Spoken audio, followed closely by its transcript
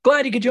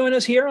Glad you could join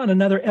us here on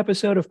another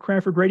episode of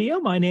Cranford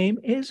Radio. My name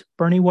is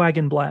Bernie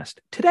Wagenblast.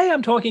 Today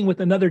I'm talking with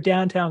another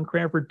downtown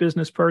Cranford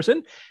business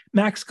person,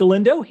 Max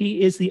Galindo.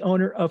 He is the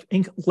owner of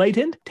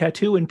Inklightened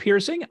Tattoo and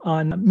Piercing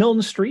on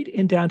Milton Street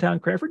in downtown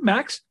Cranford.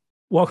 Max,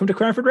 welcome to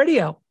Cranford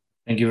Radio.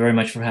 Thank you very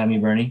much for having me,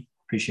 Bernie.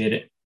 Appreciate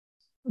it.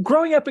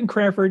 Growing up in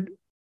Cranford,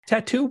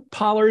 tattoo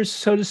parlors,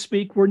 so to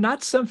speak, were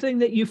not something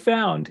that you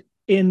found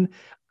in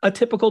a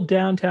typical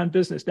downtown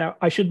business. Now,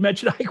 I should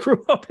mention I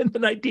grew up in the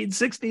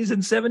 1960s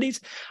and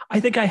 70s. I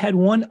think I had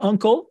one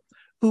uncle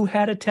who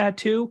had a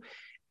tattoo.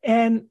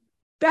 And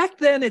back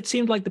then, it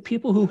seemed like the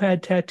people who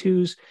had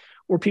tattoos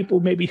were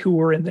people maybe who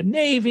were in the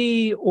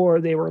Navy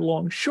or they were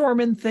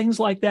longshoremen, things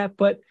like that.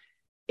 But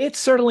it's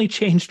certainly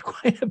changed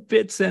quite a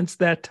bit since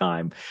that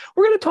time.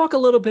 We're going to talk a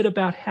little bit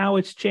about how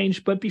it's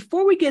changed. But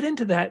before we get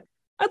into that,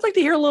 I'd like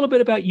to hear a little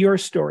bit about your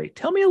story.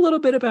 Tell me a little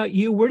bit about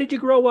you. Where did you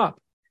grow up?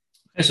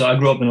 So I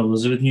grew up in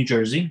Elizabeth, New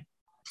Jersey.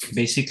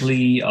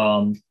 Basically,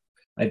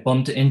 I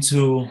bumped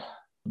into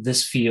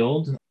this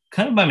field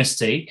kind of by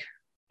mistake,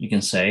 you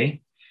can say.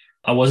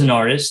 I was an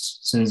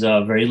artist since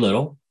very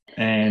little.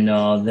 And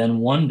then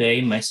one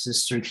day, my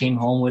sister came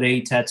home with a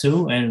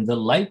tattoo and the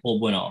light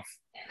bulb went off.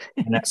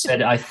 And I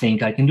said, I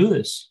think I can do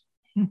this.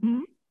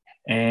 Mm-hmm.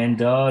 And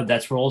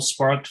that's where all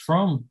sparked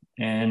from.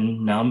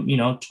 And now,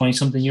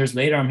 20-something years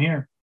later, I'm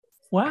here.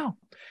 Wow.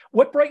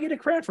 What brought you to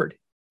Cranford?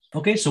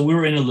 Okay, so we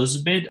were in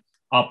Elizabeth,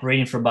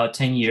 operating for about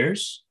 10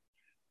 years.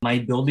 My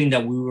building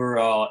that we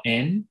were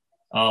in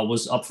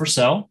was up for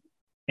sale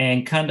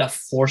and kind of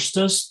forced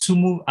us to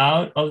move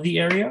out of the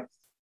area.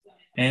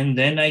 And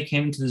then I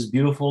came to this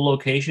beautiful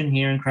location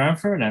here in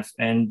Cranford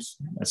and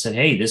I said,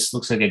 hey, this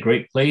looks like a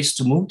great place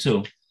to move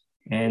to.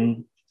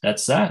 And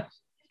that's that.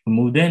 We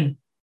moved in.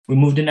 We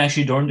moved in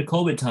actually during the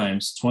COVID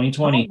times,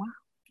 2020. Oh, wow.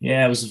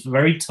 Yeah, it was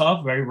very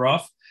tough, very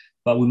rough,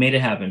 but we made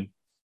it happen.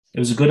 It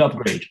was a good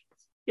upgrade.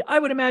 Yeah, I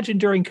would imagine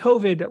during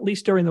COVID, at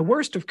least during the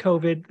worst of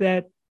COVID,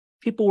 that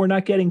people were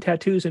not getting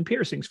tattoos and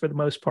piercings for the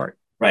most part.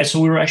 Right. So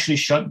we were actually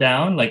shut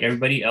down like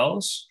everybody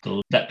else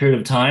that period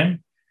of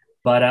time.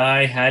 But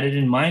I had it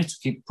in mind to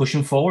keep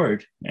pushing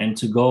forward and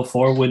to go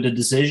forward with the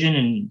decision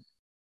and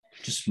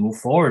just move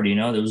forward.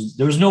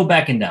 There was no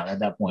backing down at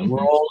that point. Mm-hmm.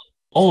 We're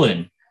all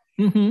in.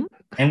 Mm-hmm.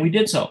 And we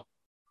did so.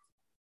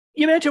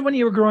 You mentioned when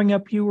you were growing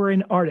up, you were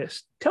an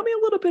artist. Tell me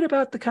a little bit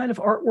about the kind of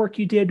artwork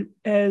you did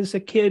as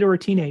a kid or a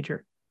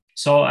teenager.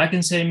 So I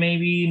can say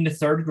maybe in the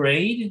third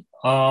grade,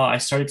 I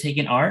started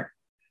taking art.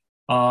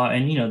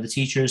 And the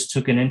teachers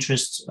took an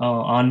interest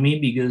on me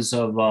because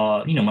of,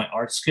 my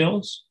art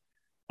skills.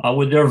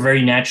 They're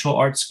very natural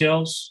art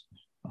skills.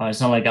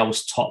 It's not like I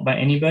was taught by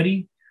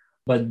anybody.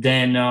 But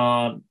then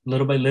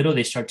little by little,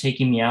 they start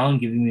taking me out and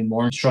giving me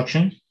more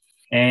instruction.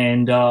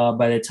 And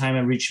by the time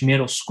I reached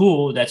middle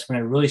school, that's when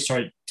I really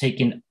started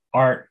taking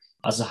art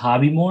as a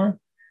hobby more.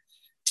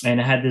 And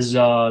I had this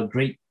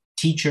great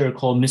teacher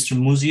called Mr.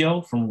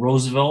 Muzio from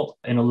Roosevelt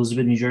in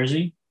Elizabeth, New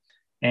Jersey.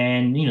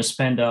 And,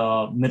 spent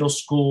middle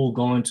school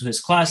going to his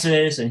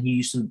classes. And he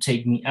used to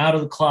take me out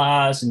of the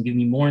class and give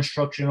me more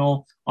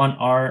instructional on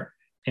art.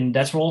 And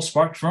that's where it all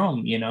sparked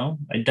from,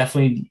 I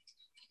definitely,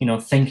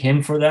 thank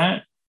him for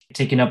that,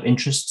 taking up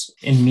interest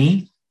in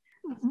me.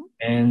 Mm-hmm.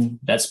 And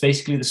that's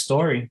basically the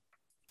story.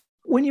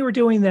 When you were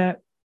doing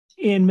that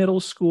in middle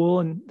school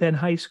and then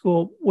high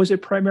school, was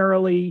it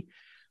primarily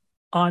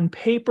on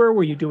paper?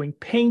 Were you doing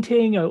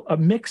painting, a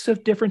mix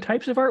of different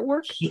types of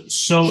artwork?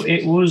 So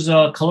it was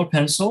color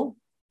pencil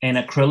and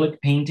acrylic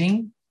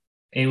painting.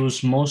 It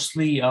was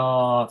mostly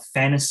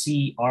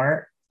fantasy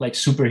art, like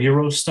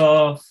superhero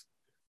stuff.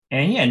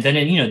 And then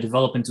it,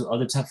 developed into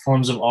other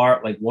forms of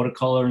art, like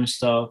watercolor and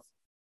stuff.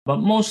 But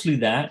mostly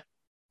that.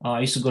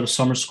 I used to go to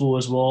summer school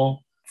as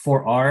well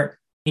for art.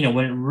 When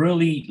it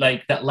really,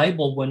 like that light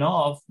bulb went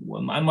off,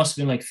 I must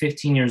have been like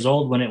 15 years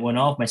old when it went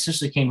off. My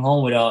sister came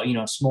home with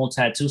a small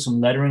tattoo, some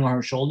lettering on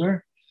her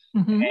shoulder.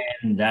 Mm-hmm.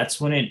 And that's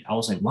when I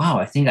was like, wow,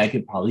 I think I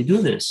could probably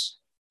do this,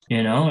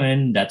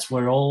 and that's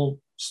where it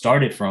all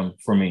started from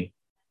for me.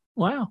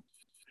 Wow.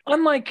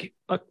 Unlike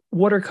a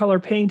watercolor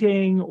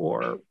painting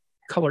or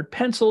colored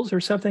pencils or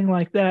something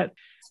like that,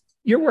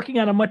 you're working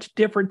on a much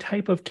different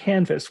type of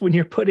canvas when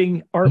you're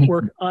putting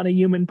artwork on a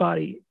human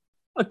body.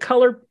 A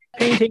color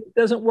painting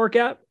doesn't work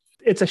out.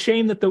 It's a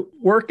shame that the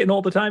work and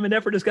all the time and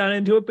effort has gone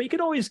into it, but you can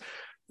always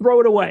throw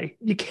it away.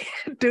 You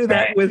can't do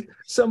that Right. with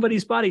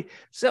somebody's body.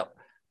 So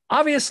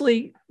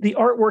obviously the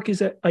artwork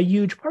is a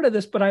huge part of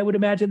this, but I would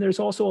imagine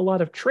there's also a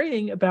lot of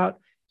training about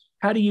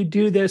how do you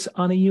do this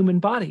on a human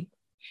body.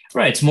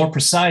 Right. It's more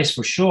precise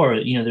for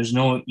sure. There's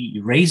no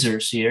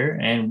erasers here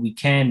and we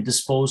can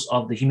dispose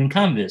of the human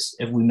canvas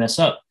if we mess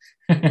up.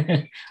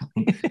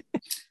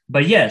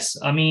 But yes,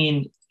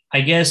 I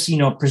guess,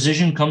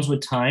 precision comes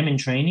with time and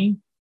training.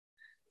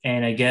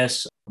 And I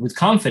guess with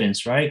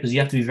confidence, right? Because you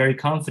have to be very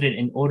confident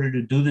in order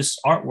to do this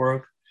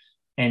artwork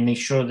and make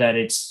sure that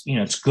it's,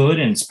 it's good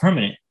and it's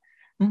permanent.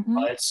 Mm-hmm.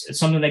 It's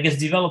something that gets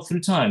developed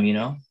through time,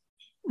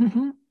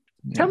 Mm-hmm.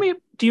 Yeah. Tell me,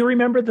 do you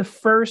remember the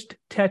first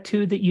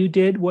tattoo that you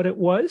did, what it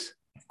was?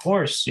 Of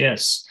course,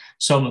 yes.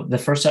 So the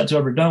first tattoo I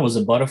ever done was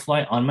a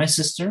butterfly on my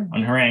sister,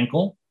 on her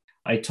ankle.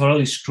 I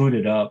totally screwed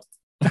it up.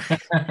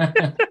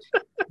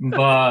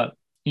 But,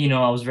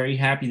 I was very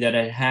happy that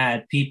I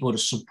had people to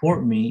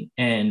support me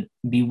and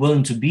be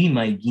willing to be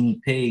my guinea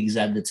pigs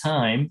at the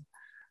time.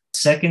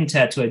 Second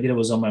tattoo I did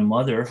was on my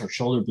mother, her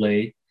shoulder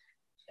blade,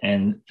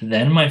 and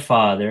then my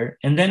father.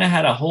 And then I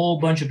had a whole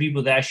bunch of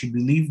people that actually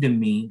believed in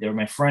me. They were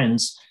my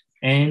friends.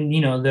 And,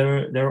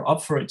 they're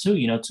up for it too,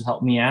 to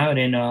help me out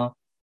and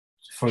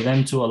for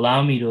them to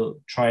allow me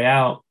to try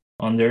out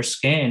on their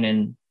skin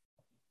and,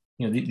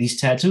 these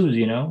tattoos.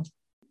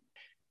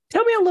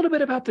 Tell me a little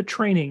bit about the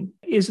training.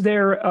 Is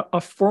there a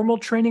formal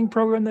training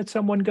program that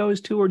someone goes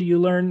to, or do you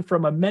learn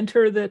from a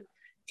mentor that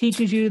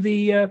teaches you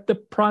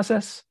the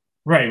process?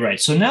 Right.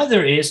 So now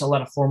there is a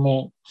lot of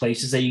formal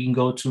places that you can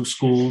go to,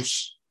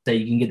 schools that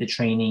you can get the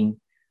training.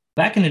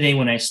 Back in the day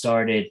when I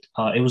started,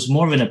 it was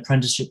more of an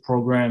apprenticeship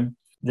program.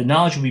 The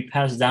knowledge would be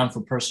passed down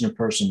from person to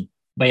person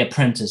by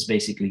apprentice,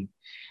 basically.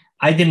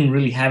 I didn't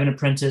really have an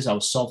apprentice. I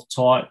was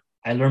self-taught.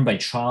 I learned by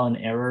trial and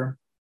error.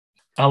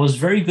 I was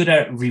very good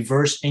at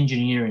reverse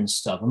engineering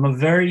stuff. I'm a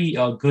very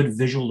good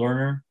visual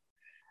learner.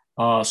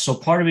 So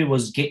part of it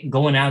was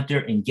going out there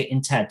and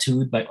getting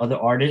tattooed by other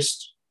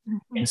artists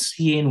and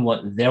seeing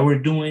what they were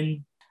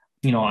doing.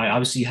 I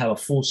obviously have a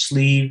full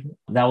sleeve.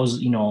 That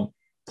was,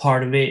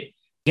 part of it.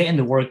 Getting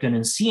the work done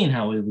and seeing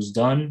how it was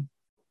done.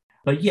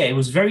 But yeah, it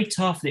was very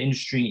tough, the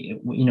industry.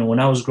 When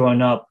I was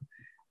growing up,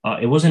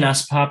 it wasn't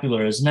as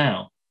popular as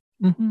now.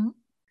 Mm-hmm.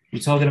 We're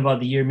talking about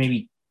the year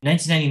maybe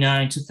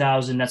 1999,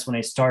 2000. That's when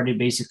I started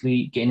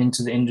basically getting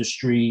into the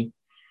industry.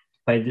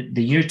 By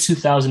the year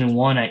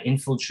 2001, I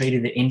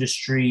infiltrated the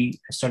industry.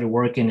 I started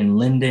working in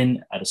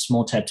Linden at a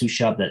small tattoo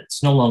shop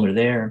that's no longer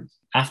there.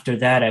 After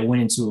that, I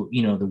went into,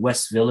 the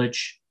West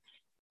Village,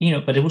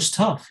 but it was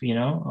tough,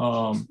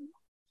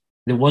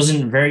 there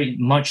wasn't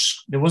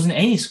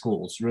any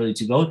schools really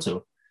to go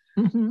to.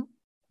 Mm-hmm.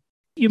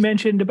 You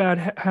mentioned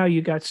about how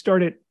you got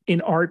started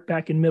in art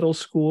back in middle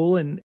school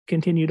and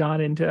continued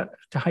on into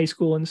high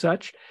school and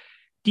such.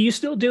 Do you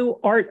still do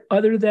art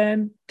other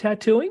than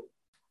tattooing?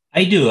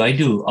 I do.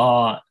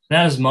 Not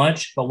as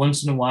much, but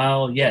once in a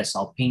while, yes,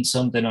 I'll paint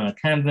something on a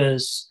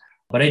canvas,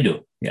 but I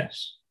do,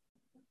 yes.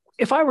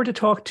 If I were to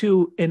talk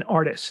to an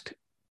artist,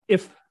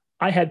 if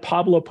I had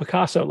Pablo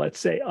Picasso, let's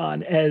say,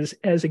 on as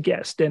a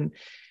guest and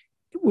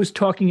was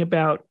talking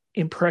about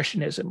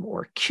impressionism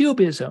or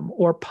cubism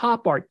or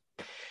pop art,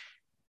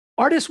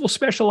 artists will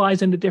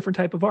specialize in a different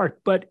type of art.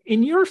 But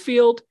in your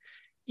field,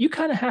 you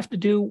kind of have to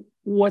do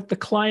what the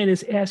client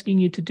is asking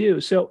you to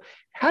do. So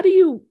how do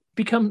you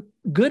become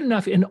good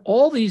enough in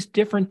all these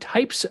different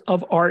types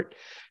of art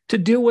to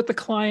do what the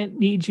client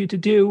needs you to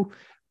do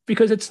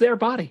because it's their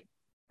body?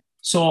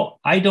 So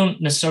I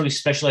don't necessarily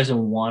specialize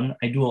in one.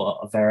 I do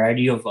a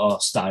variety of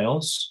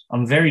styles.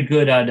 I'm very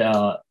good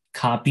at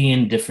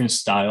copying different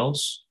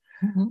styles.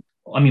 Mm-hmm.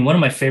 I mean, one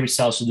of my favorite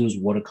styles to do is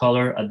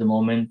watercolor at the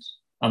moment.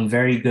 I'm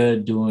very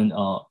good doing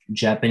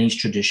Japanese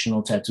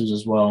traditional tattoos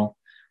as well.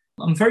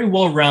 I'm very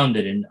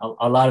well-rounded in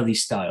a lot of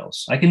these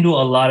styles. I can do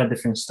a lot of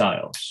different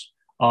styles.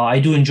 I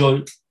do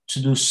enjoy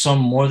to do some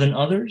more than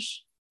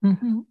others,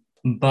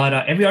 but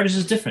every artist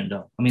is different,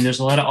 though. I mean, there's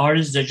a lot of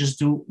artists that just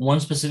do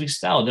one specific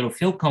style. They don't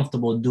feel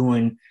comfortable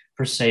doing,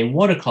 per se,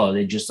 watercolor.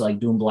 They just like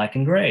doing black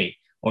and gray,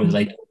 or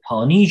like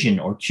Polynesian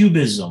or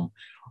Cubism.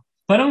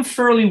 But I'm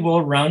fairly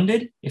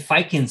well-rounded. If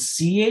I can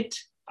see it,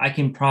 I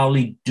can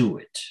probably do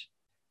it.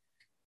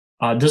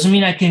 Doesn't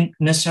mean I can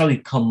necessarily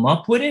come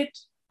up with it,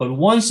 but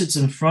once it's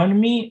in front of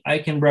me, I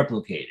can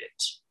replicate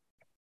it.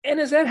 And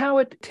is that how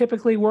it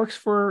typically works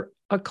for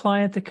a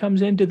client that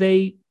comes in? Do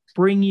they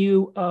bring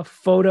you a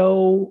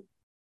photo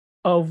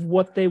of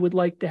what they would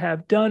like to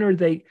have done, or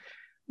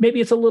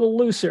maybe it's a little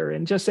looser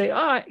and just say,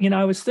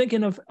 I was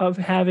thinking of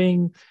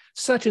having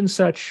such and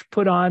such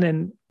put on,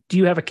 and do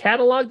you have a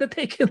catalog that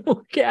they can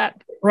look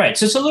at? Right.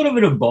 So it's a little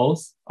bit of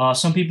both.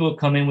 Some people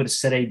come in with a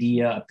set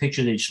idea, a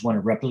picture they just want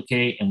to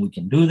replicate, and we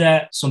can do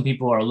that. Some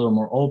people are a little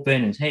more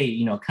open and, hey,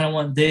 I kind of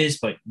want this,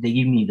 but they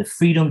give me the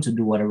freedom to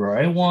do whatever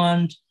I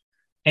want.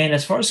 And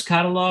as far as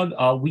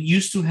catalog, we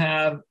used to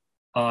have,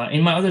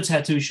 in my other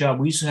tattoo shop,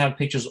 we used to have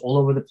pictures all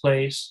over the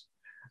place.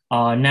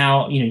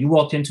 Now, you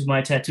walked into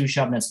my tattoo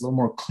shop and it's a little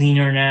more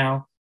cleaner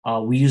now.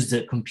 We use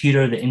the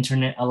computer, the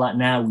internet a lot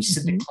now. We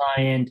sit the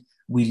client,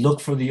 we look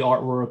for the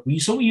artwork. We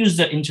use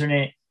the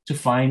internet to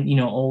find,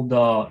 all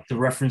the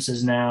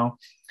references now.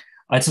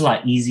 It's a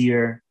lot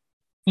easier.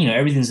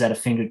 Everything's at a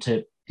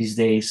fingertip these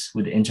days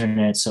with the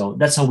internet. So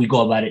that's how we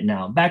go about it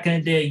now. Back in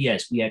the day,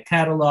 yes, we had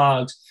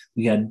catalogs,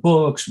 we had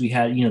books, we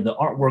had, the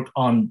artwork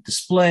on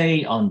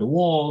display, on the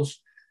walls.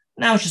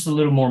 Now it's just a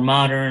little more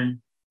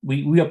modern.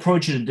 We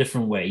approach it a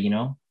different way,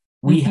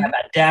 We have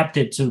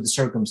adapted to the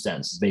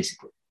circumstances,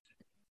 basically.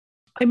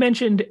 I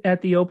mentioned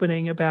at the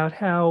opening about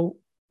how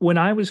when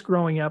I was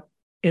growing up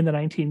in the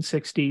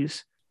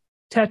 1960s,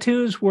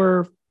 tattoos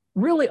were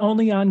really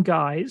only on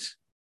guys.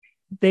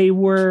 They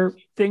were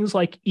things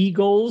like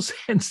eagles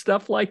and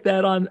stuff like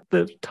that on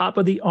the top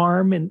of the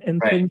arm and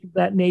right. Things of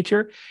that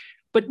nature.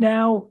 But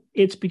now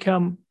it's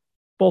become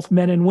both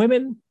men and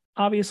women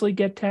obviously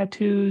get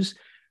tattoos,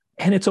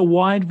 and it's a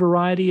wide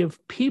variety of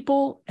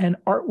people and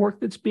artwork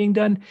that's being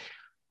done.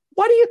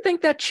 Why do you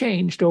think that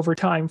changed over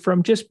time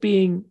from just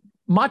being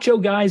macho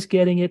guys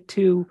getting it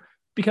to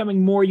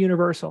becoming more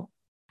universal?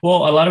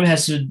 Well, a lot of it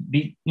has to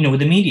be, with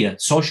the media,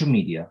 social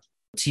media,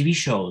 TV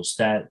shows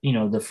that,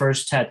 the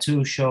first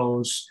tattoo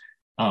shows,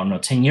 I don't know,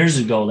 10 years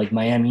ago, like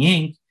Miami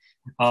Ink,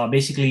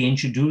 basically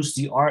introduced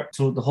the art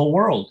to the whole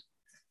world.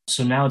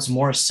 So now it's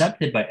more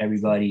accepted by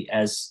everybody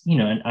as,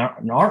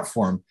 an art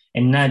form,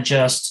 and not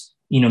just,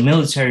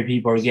 military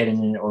people are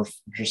getting it, or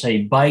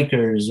say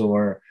bikers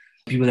or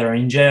people that are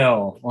in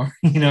jail, or,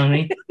 what I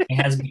mean? It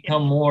has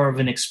become more of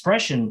an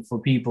expression for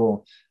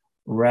people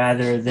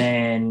rather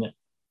than,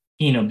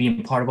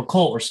 being part of a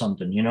cult or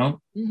something,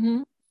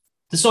 Mm-hmm.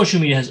 The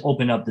social media has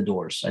opened up the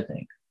doors, I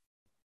think.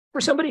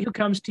 For somebody who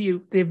comes to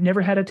you, they've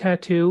never had a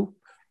tattoo,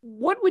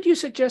 what would you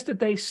suggest that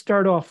they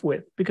start off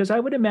with? Because I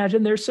would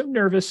imagine there's some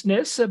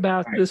nervousness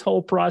about Right. this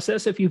whole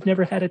process if you've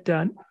never had it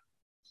done.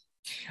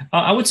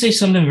 I would say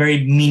something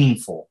very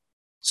meaningful,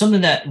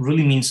 something that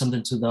really means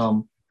something to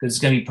them because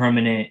it's going to be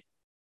permanent.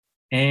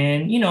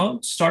 And,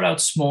 start out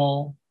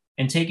small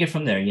and take it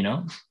from there, you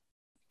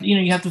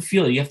have to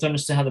feel it. You have to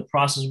understand how the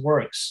process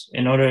works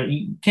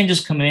you can't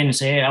just come in and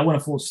say, hey, I want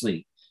a full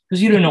sleeve,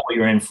 because you don't know what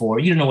you're in for.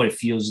 You don't know what it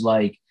feels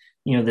like,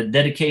 the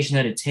dedication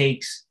that it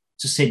takes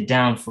to sit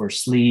down for a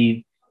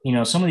sleeve.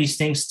 Some of these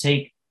things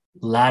take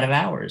a lot of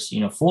hours,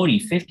 40,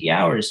 50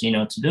 hours,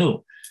 to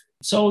do.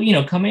 So,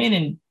 come in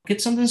and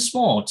get something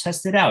small,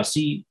 test it out,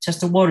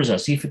 test the waters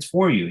out, see if it's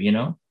for you,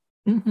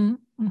 Mm-hmm.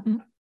 Mm-hmm.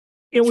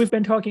 We've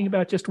been talking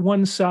about just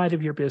one side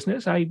of your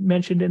business. I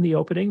mentioned in the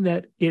opening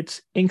that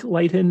it's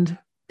Inklightened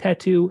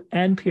tattoo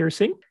and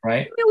piercing.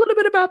 Right. Tell me a little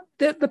bit about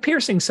the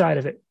piercing side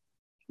of it.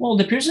 Well,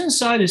 the piercing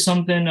side is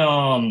something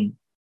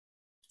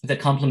that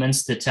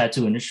complements the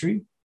tattoo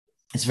industry.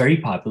 It's very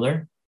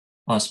popular,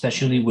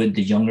 especially with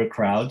the younger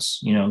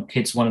crowds.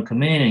 Kids want to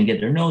come in and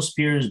get their nose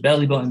pierced,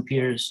 belly button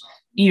pierced,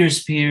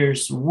 ears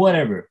pierced,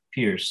 whatever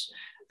pierced.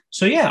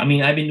 So yeah,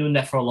 I've been doing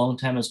that for a long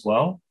time as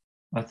well.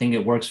 I think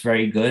it works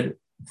very good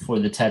for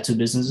the tattoo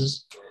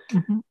businesses.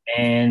 Mm-hmm.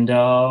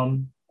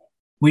 And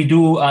we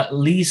do at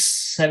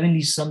least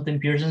 70 something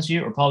piercings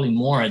here, or probably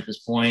more at this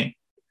point,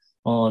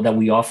 that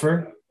we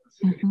offer.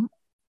 Mm-hmm.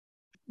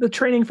 The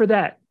training for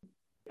that,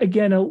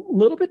 again, a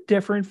little bit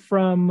different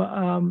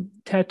from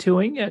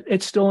tattooing.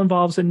 It still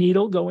involves a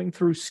needle going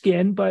through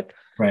skin, but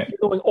right.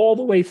 going all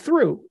the way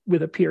through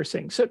with a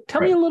piercing. So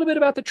tell me a little bit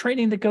about the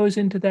training that goes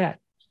into that.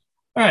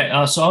 All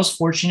right. So I was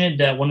fortunate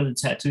that one of the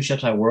tattoo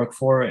shops I work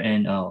for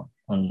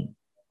on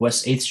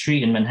West 8th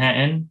Street in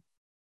Manhattan,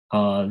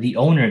 the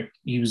owner,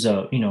 he was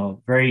a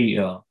very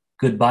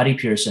good body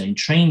piercer and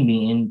trained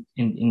me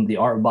in the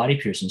art of body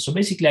piercing. So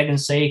basically, I can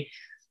say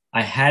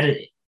I had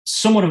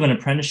somewhat of an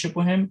apprenticeship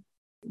with him.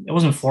 It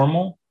wasn't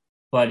formal,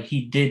 but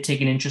he did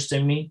take an interest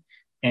in me,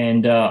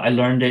 and I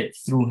learned it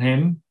through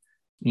him.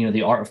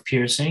 The art of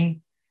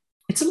piercing.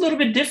 It's a little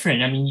bit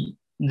different.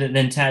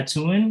 Than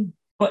tattooing,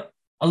 but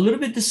a little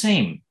bit the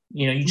same.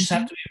 You just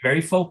have to be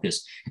very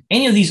focused.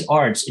 Any of these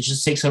arts, it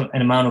just takes an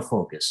amount of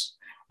focus.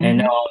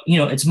 And,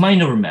 it's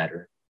mind over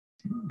matter.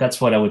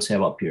 That's what I would say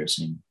about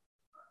piercing.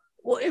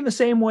 Well, in the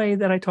same way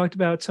that I talked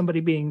about somebody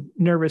being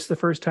nervous the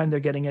first time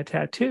they're getting a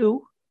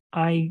tattoo,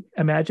 I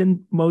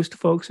imagine most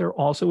folks are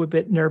also a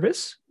bit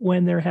nervous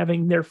when they're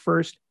having their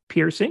first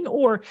piercing,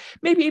 or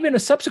maybe even a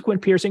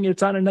subsequent piercing.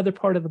 It's on another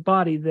part of the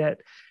body that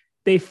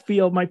they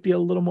feel might be a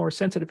little more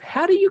sensitive.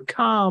 How do you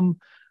calm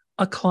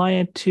a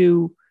client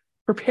to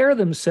prepare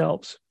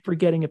themselves for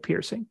getting a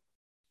piercing?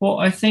 Well,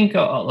 I think a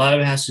lot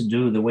of it has to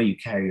do with the way you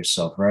carry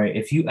yourself, right?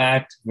 If you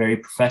act very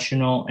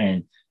professional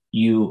and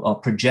you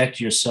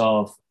project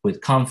yourself with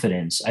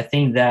confidence, I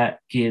think that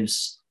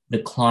gives the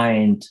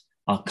client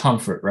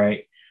comfort,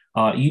 right?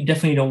 You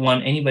definitely don't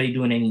want anybody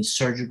doing any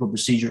surgical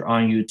procedure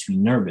on you to be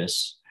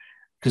nervous,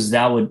 because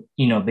that would,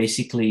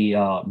 basically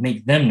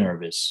make them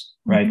nervous,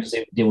 right? Because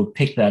they would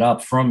pick that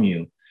up from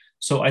you.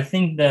 So I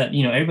think that,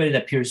 everybody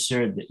that pierces,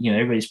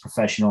 everybody's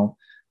professional.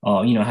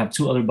 I have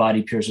two other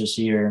body piercers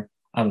here.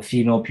 I have a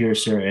female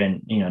piercer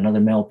and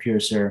another male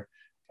piercer.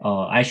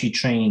 I actually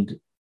trained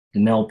the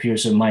male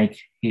piercer, Mike,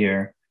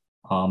 here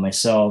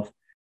myself.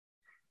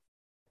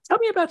 Tell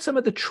me about some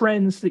of the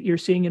trends that you're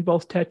seeing in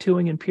both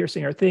tattooing and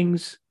piercing. Are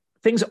things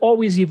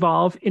always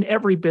evolve in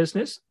every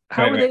business?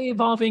 How are they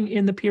evolving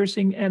in the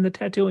piercing and the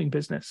tattooing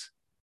business?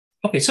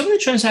 Okay, some of the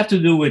trends have to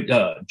do with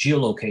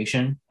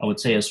geolocation, I would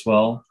say, as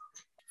well.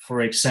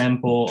 For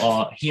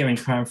example, here in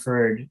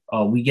Cranford,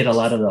 we get a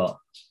lot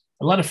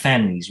of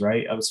families,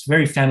 right? It's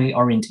very family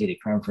orientated,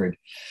 Cranford.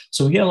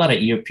 So we get a lot of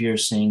ear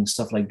piercing,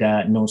 stuff like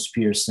that, nose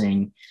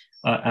piercing.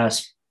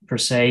 As per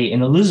se,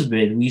 in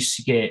Elizabeth, we used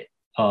to get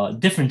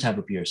different type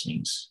of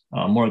piercings,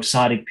 more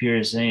exotic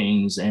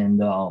piercings, and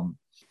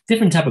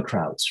different type of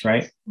crowds,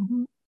 right?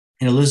 Mm-hmm.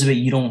 In Elizabeth,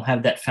 you don't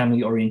have that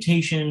family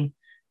orientation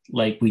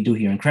like we do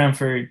here in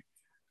Cranford.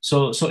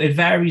 So it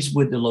varies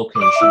with the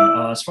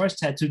location. As far as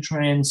tattoo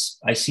trends,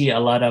 I see a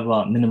lot of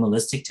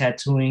minimalistic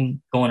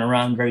tattooing going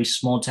around. Very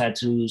small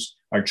tattoos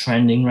are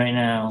trending right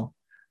now.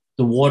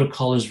 The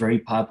watercolor is very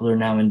popular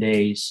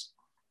nowadays.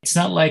 It's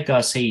not like,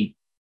 say,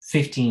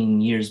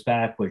 15 years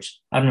back, which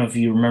I don't know if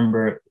you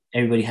remember,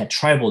 everybody had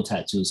tribal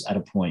tattoos at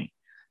a point,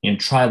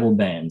 tribal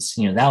bands,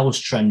 that was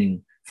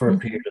trending for a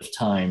period of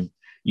time.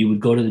 You would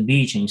go to the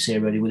beach and you see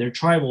everybody with their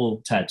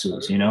tribal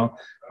tattoos,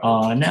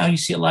 Now you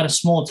see a lot of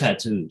small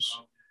tattoos.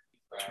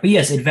 But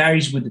yes, it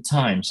varies with the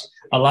times.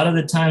 A lot of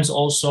the times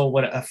also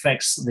what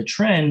affects the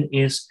trend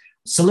is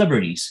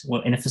celebrities.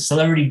 Well, and if a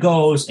celebrity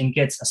goes and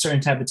gets a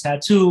certain type of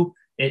tattoo,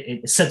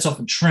 it sets off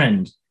a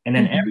trend and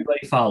then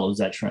everybody follows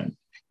that trend.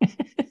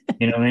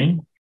 You know what I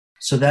mean?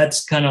 So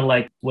that's kind of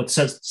like what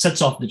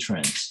sets off the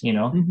trends,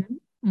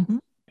 You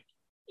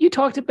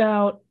talked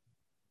about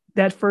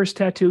that first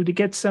tattoo to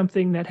get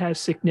something that has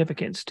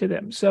significance to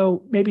them.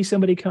 So maybe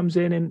somebody comes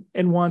in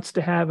and wants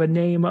to have a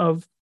name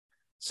of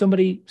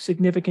somebody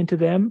significant to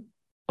them,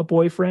 a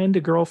boyfriend,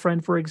 a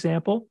girlfriend, for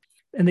example,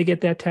 and they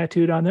get that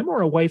tattooed on them,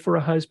 or a wife or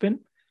a husband.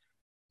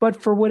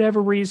 But for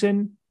whatever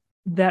reason,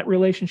 that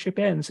relationship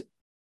ends.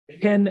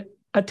 Can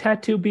a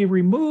tattoo be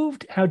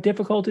removed? How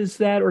difficult is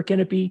that? Or can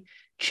it be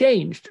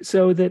changed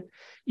so that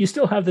you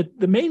still have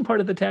the main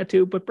part of the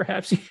tattoo, but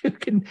perhaps you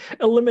can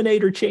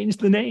eliminate or change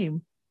the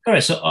name? All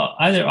right. So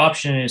either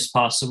option is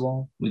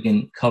possible. We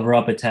can cover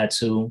up a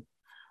tattoo.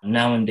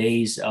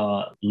 Nowadays,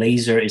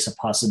 laser is a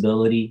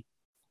possibility.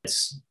 It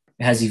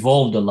has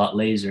evolved a lot,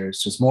 laser.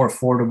 So it's more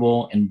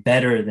affordable and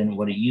better than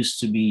what it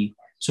used to be.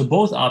 So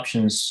both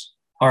options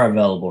are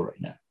available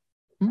right now.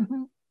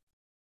 Mm-hmm.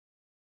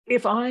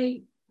 If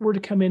I were to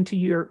come into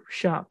your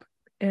shop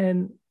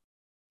and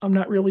I'm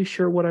not really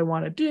sure what I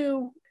want to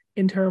do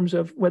in terms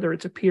of whether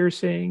it's a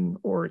piercing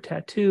or a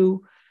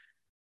tattoo,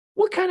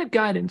 what kind of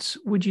guidance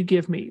would you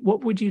give me?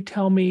 What would you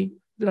tell me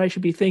that I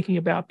should be thinking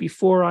about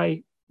before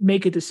I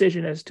make a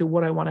decision as to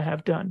what I want to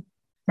have done?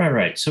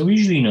 Right. So we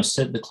usually,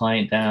 sit the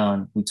client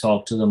down. We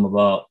talk to them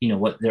about,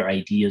 what their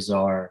ideas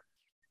are,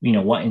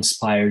 what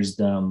inspires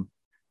them.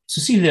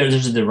 So see if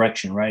there's a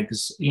direction, right?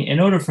 Because in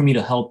order for me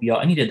to help you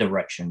out, I need a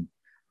direction.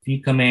 If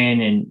you come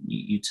in and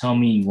you tell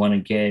me you want to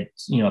get,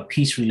 a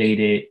piece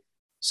related,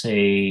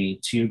 say,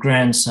 to your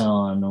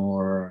grandson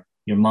or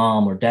your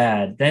mom or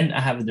dad, then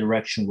I have a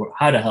direction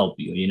how to help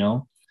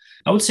you,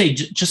 I would say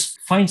just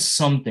find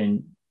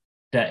something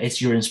that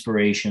is your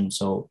inspiration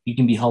so you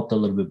can be helped a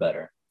little bit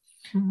better.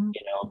 Mm-hmm.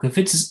 If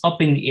it's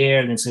up in the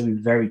air, then it's going to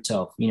be very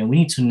tough. We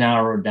need to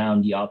narrow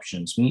down the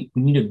options. We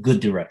need a good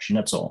direction.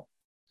 That's all.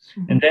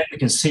 Mm-hmm. And then we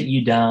can sit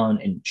you down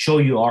and show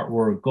you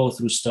artwork, go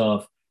through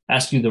stuff,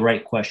 ask you the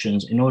right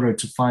questions in order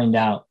to find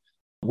out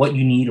what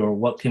you need or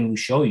what can we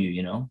show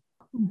you,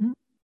 Mm-hmm.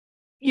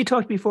 You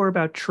talked before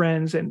about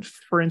trends. And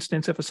for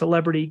instance, if a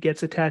celebrity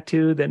gets a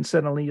tattoo, then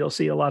suddenly you'll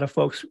see a lot of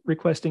folks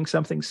requesting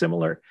something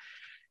similar.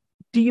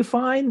 Do you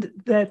find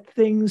that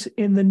things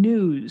in the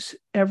news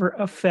ever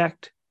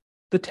affect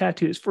the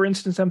tattoos? For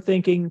instance, I'm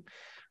thinking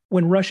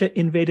when Russia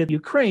invaded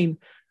Ukraine,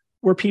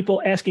 were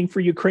people asking for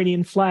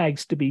Ukrainian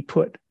flags to be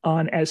put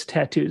on as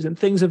tattoos and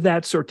things of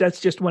that sort? That's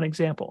just one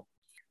example.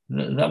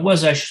 That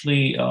was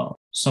actually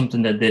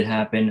something that did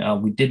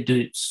happen. We did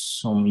do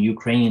some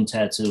Ukrainian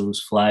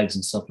tattoos, flags,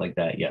 and stuff like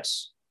that.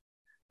 Yes.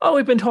 Oh,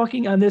 we've been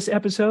talking on this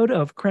episode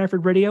of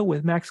Cranford Radio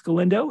with Max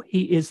Galindo.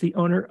 He is the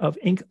owner of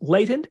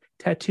Inklightened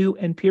Tattoo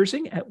and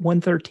Piercing at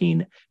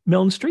 113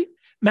 Milne Street.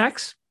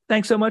 Max,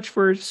 thanks so much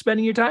for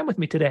spending your time with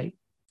me today.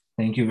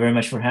 Thank you very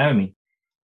much for having me.